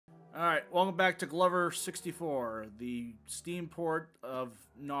Alright, welcome back to Glover 64, the Steam port of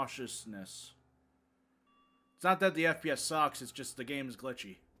nauseousness. It's not that the FPS sucks, it's just the game is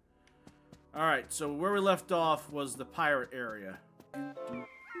glitchy. Alright, so where we left off was the pirate area.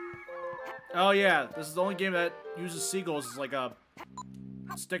 Oh yeah, this is the only game that uses seagulls as like a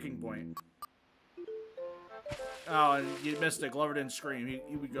sticking point. Oh, and you missed it. Glover didn't scream.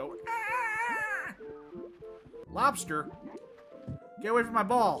 He would go, "Ah!" Lobster? Get away from my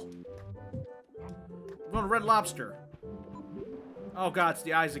ball. I'm going to Red Lobster. Oh god, it's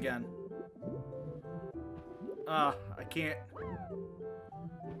the eyes again. I can't.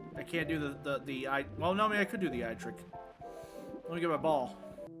 I can't do the eye. Well, no, I mean, I could do the eye trick. Let me get my ball.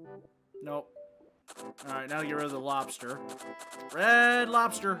 Nope. Alright, now get rid of the lobster. Red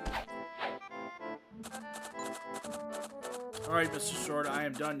Lobster! Alright, Mr. Sword, I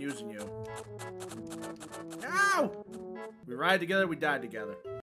am done using you. Ow! We ride together, we die together.